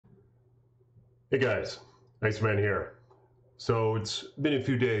Hey guys, Iceman here. So it's been a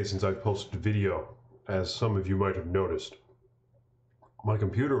few days since I posted a video, as some of you might have noticed. My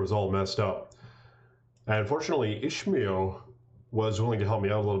computer was all messed up, and fortunately Ishmael was willing to help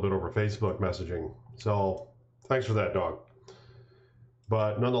me out a little bit over Facebook messaging, so thanks for that, dog.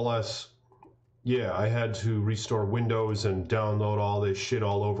 But nonetheless, yeah, I had to restore Windows and download all this shit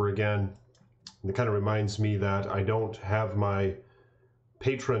all over again. And it kind of reminds me that I don't have my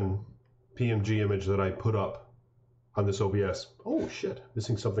patron PNG image that I put up on this OBS. Oh shit,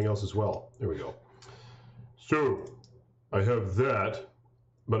 missing something else as well. There we go. So, I have that,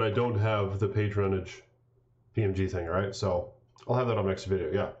 but I don't have the patronage PNG thing, alright? So, I'll have that on next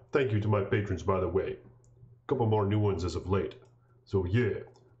video, yeah. Thank you to my patrons, by the way. A couple more new ones as of late. So yeah,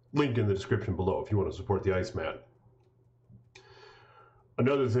 link in the description below if you want to support the Iceman.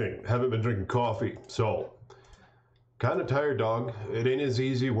 Another thing, haven't been drinking coffee, so kind of tired, dog. It ain't as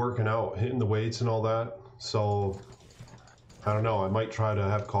easy working out, hitting the weights and all that. So, I don't know. I might try to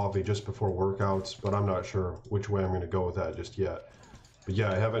have coffee just before workouts, but I'm not sure which way I'm going to go with that just yet. But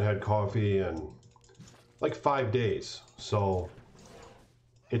yeah, I haven't had coffee in like 5 days. So,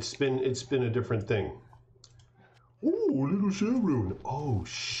 it's been a different thing. Ooh, little Sharon. Oh,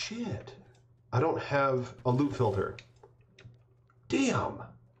 shit. I don't have a loot filter. Damn.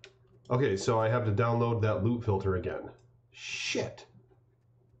 Okay, so I have to download that loot filter again. Shit.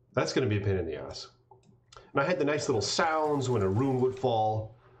 That's going to be a pain in the ass. And I had the nice little sounds when a rune would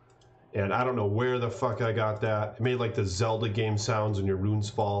fall. And I don't know where the fuck I got that. It made like the Zelda game sounds when your runes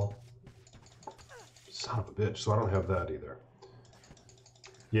fall. Son of a bitch, so I don't have that either.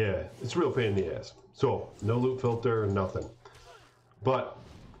 Yeah, it's a real pain in the ass. So, no loot filter, nothing. But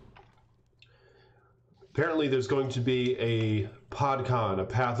apparently there's going to be a PODCON, a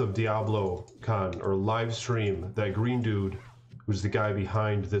Path of Diablo con, or live stream that Green Dude, who's the guy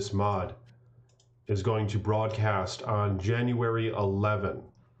behind this mod, is going to broadcast on January 11.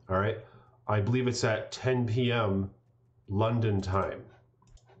 All right? I believe it's at 10 p.m. London time.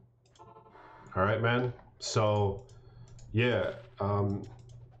 All right, man? So, yeah.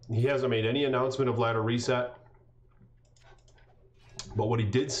 He hasn't made any announcement of ladder reset. But what he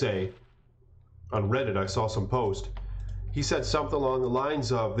did say on Reddit, I saw some post. He said something along the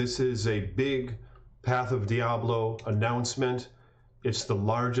lines of, this is a big Path of Diablo announcement. It's the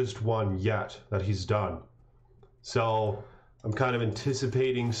largest one yet that he's done. So I'm kind of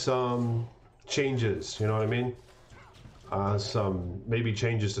anticipating some changes, you know what I mean? Some maybe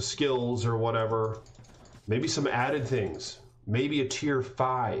changes to skills or whatever. Maybe some added things. Maybe a tier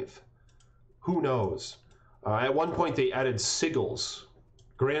 5. Who knows? At one point they added sigils,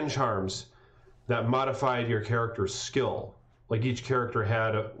 grand charms, that modified your character's skill. Like each character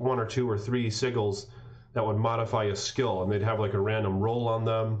had 1 or 2 or 3 sigils that would modify a skill, and they'd have like a random roll on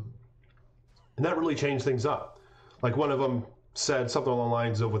them. And that really changed things up. Like one of them said something along the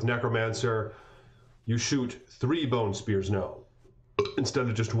lines of, with Necromancer, you shoot 3 bone spears now, instead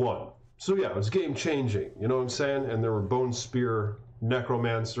of just 1. So yeah, it was game changing, you know what I'm saying? And there were bone spear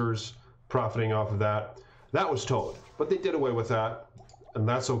Necromancers profiting off of that. That was toad, but they did away with that. And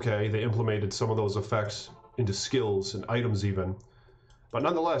that's okay. They implemented some of those effects into skills and items even. But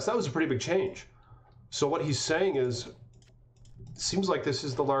nonetheless, that was a pretty big change. So what he's saying is, it seems like this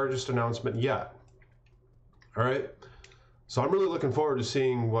is the largest announcement yet. All right? So I'm really looking forward to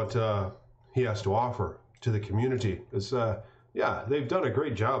seeing what he has to offer to the community. It's, yeah, they've done a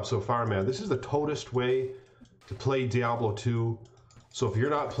great job so far, man. This is the totest way to play Diablo 2. So if you're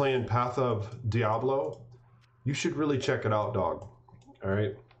not playing Path of Diablo, you should really check it out, dog. All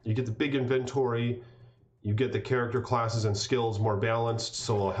right, you get the big inventory, you get the character classes and skills more balanced,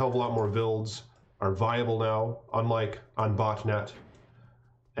 so a hell of a lot more builds are viable now, unlike on botnet.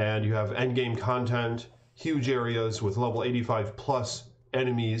 And you have endgame content, huge areas with level 85 plus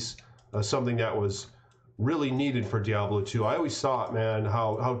enemies, something that was really needed for Diablo 2. I always thought, man,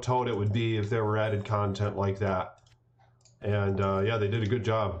 how toad it would be if there were added content like that. And yeah, they did a good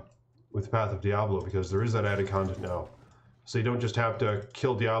job with Path of Diablo because there is that added content now. So you don't just have to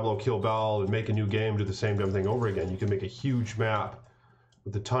kill Diablo, kill Baal, and make a new game, do the same damn thing over again. You can make a huge map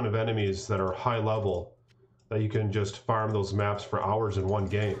with a ton of enemies that are high level that you can just farm those maps for hours in one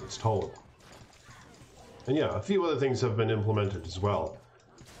game. It's total. And yeah, a few other things have been implemented as well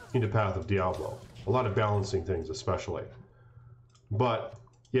into Path of Diablo. A lot of balancing things especially. But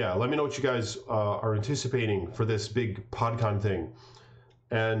yeah, let me know what you guys are anticipating for this big PodCon thing.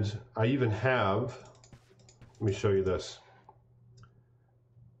 And I even have, let me show you this.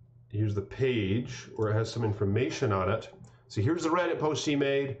 Here's the page where it has some information on it. So here's the Reddit post he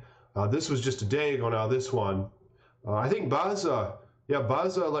made. This was just a day ago now, this one. I think Baza, Yeah,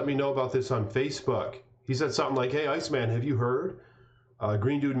 Buzz let me know about this on Facebook. He said something like, "Hey, Iceman, have you heard?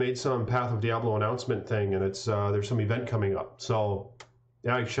 Green Dude made some Path of Diablo announcement thing, and it's there's some event coming up." So,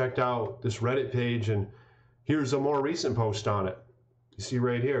 yeah, I checked out this Reddit page, and here's a more recent post on it. You see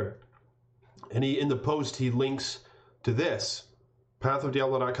right here. And in the post, he links to this,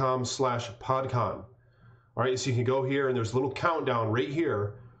 pathofdiablo.com/PODCON. All right, so you can go here, and there's a little countdown right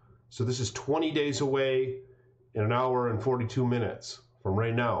here. So this is 20 days away in an hour and 42 minutes from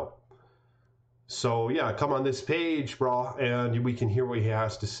right now. So yeah, come on this page, bro, and we can hear what he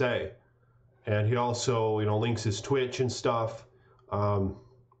has to say. And he also, links his Twitch and stuff.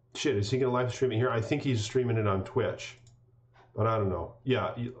 Shit, is he gonna live stream it here? I think he's streaming it on Twitch, but I don't know.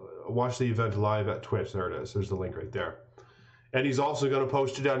 Yeah, watch the event live at Twitch. There it is. There's the link right there. And he's also gonna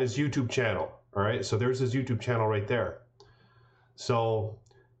post it on his YouTube channel. All right, so there's his YouTube channel right there. So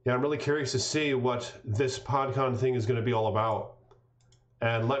yeah, I'm really curious to see what this PodCon thing is gonna be all about.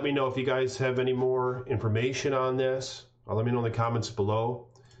 And let me know if you guys have any more information on this. Let me know in the comments below.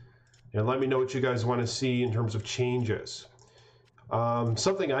 And let me know what you guys want to see in terms of changes.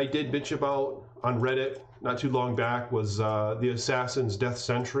 Something I did bitch about on Reddit not too long back was the Assassin's Death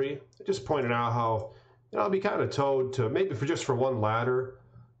Sentry. I just pointed out how it'd be kind of towed to, maybe just for one ladder,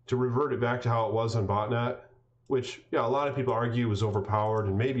 to revert it back to how it was on botnet, which a lot of people argue was overpowered,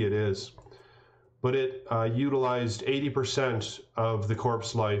 and maybe it is. But it utilized 80% of the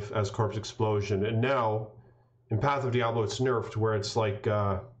corpse life as corpse explosion. And now, in Path of Diablo, it's nerfed where it's like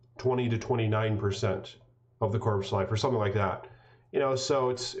 20 to 29% of the corpse life, or something like that. So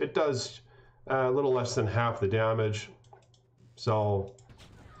it does a little less than half the damage. So,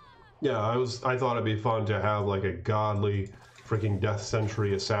 yeah, I thought it'd be fun to have like a godly freaking Death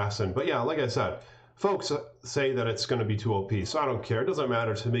Sentry assassin. But yeah, like I said, folks say that it's going to be too OP, so I don't care. It doesn't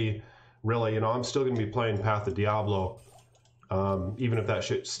matter to me. Really, I'm still going to be playing Path of Diablo, even if that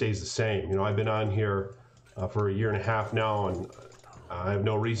shit stays the same. I've been on here for a year and a half now, and I have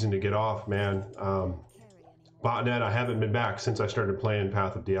no reason to get off, man. Botnet, I haven't been back since I started playing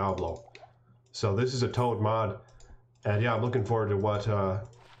Path of Diablo. So this is a Toad mod, and yeah, I'm looking forward to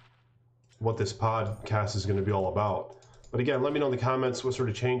what this podcast is going to be all about. But again, let me know in the comments what sort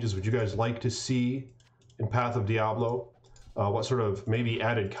of changes would you guys like to see in Path of Diablo. What sort of maybe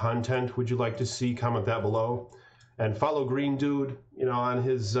added content would you like to see? Comment that below, and follow Green Dude, on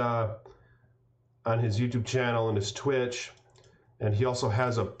his YouTube channel and his Twitch, and he also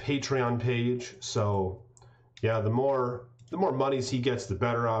has a Patreon page. So, yeah, the more monies he gets, the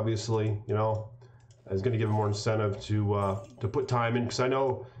better. Obviously, it's going to give him more incentive to put time in, because I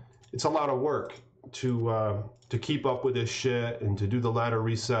know it's a lot of work to keep up with this shit and to do the ladder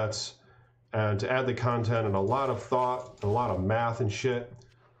resets. And to add the content and a lot of thought and a lot of math and shit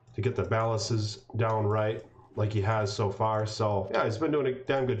to get the balances down right, like he has so far. So yeah, he's been doing a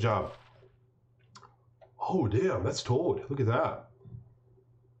damn good job. Oh damn, that's Toad. Look at that.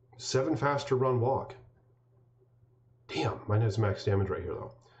 7 faster run walk. Damn, mine has max damage right here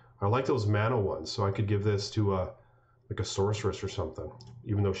though. I like those mana ones, so I could give this to like a sorceress or something,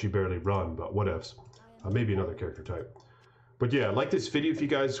 even though she barely run, but what ifs. Maybe another character type. But yeah, like this video if you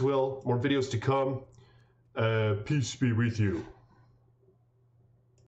guys will. More videos to come. Peace be with you.